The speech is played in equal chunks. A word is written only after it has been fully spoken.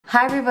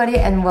Hi everybody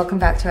and welcome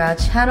back to our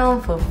channel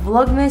for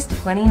Vlogmas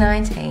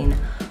 2019.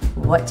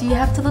 What do you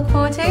have to look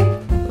forward to?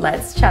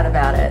 Let's chat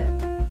about it.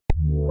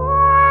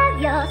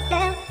 Love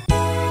yourself.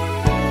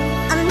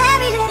 A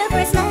merry little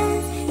Christmas.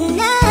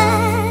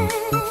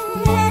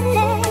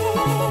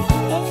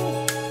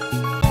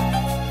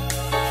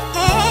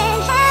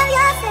 And have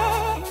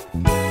yourself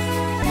a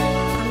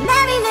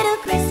merry little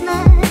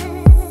Christmas.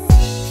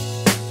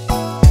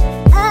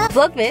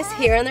 Vlogmas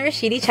here on the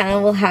Rashidies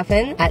channel will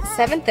happen at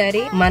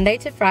 7:30 Monday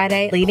to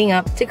Friday leading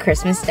up to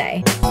Christmas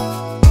Day.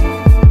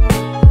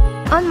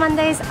 On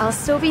Mondays, I'll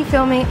still be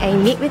filming a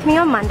Meet With Me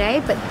on Monday,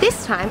 but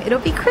this time it'll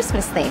be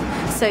Christmas themed.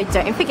 So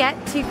don't forget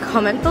to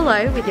comment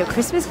below with your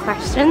Christmas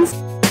questions.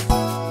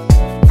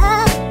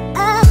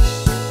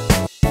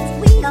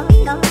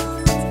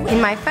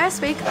 In my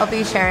first week, I'll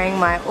be sharing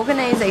my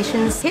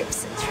organization's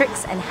tips,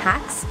 tricks, and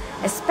hacks,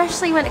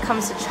 especially when it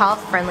comes to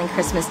child-friendly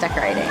Christmas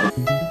decorating.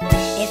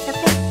 It's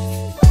a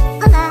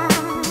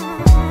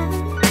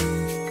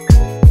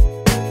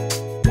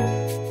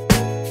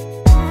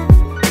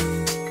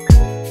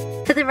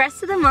For the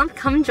rest of the month,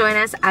 come join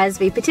us as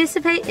we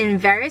participate in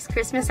various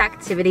Christmas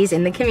activities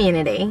in the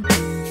community.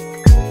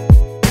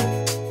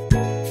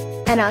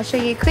 And I'll show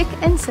you quick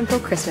and simple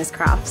Christmas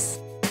crafts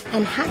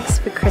and hacks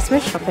for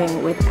Christmas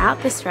shopping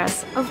without the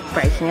stress of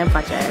breaking a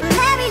budget.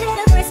 merry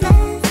little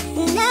Christmas.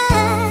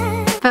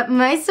 But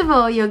most of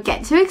all, you'll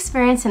get to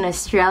experience an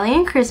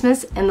Australian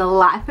Christmas in the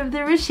life of the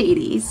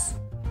Rashidies.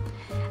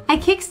 I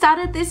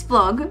kickstarted this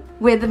vlog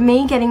with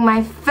me getting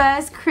my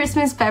first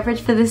Christmas beverage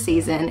for the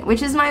season,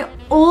 which is my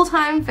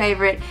all-time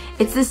favorite.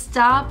 It's the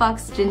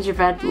Starbucks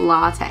gingerbread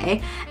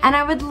latte, and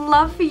I would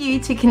love for you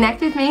to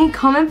connect with me,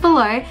 comment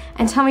below,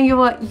 and tell me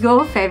what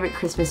your favorite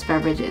Christmas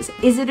beverage is.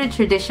 Is it a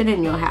tradition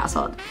in your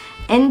household?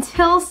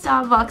 Until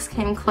Starbucks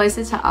came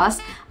closer to us,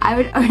 I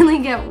would only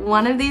get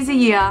one of these a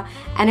year,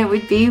 and it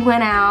would be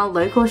when our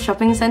local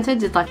shopping centre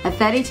did like a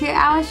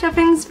 32-hour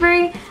shopping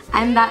spree,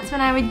 and that's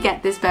when I would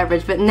get this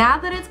beverage. But now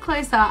that it's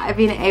closer, I've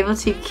been able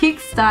to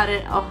kickstart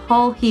it a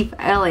whole heap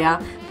earlier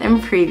than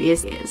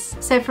previous years.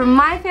 So from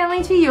my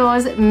family to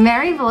yours,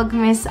 Merry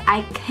Vlogmas.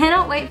 I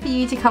cannot wait for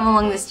you to come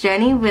along this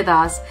journey with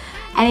us.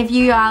 And if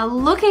you are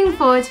looking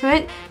forward to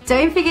it,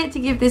 don't forget to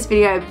give this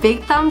video a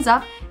big thumbs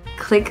up,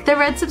 click the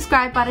red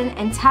subscribe button,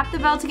 and tap the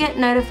bell to get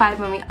notified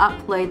when we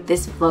upload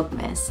this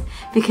Vlogmas.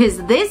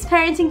 Because this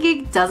parenting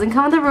gig doesn't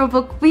come with a rule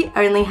book, we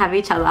only have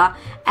each other.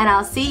 And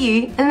I'll see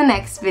you in the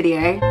next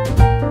video.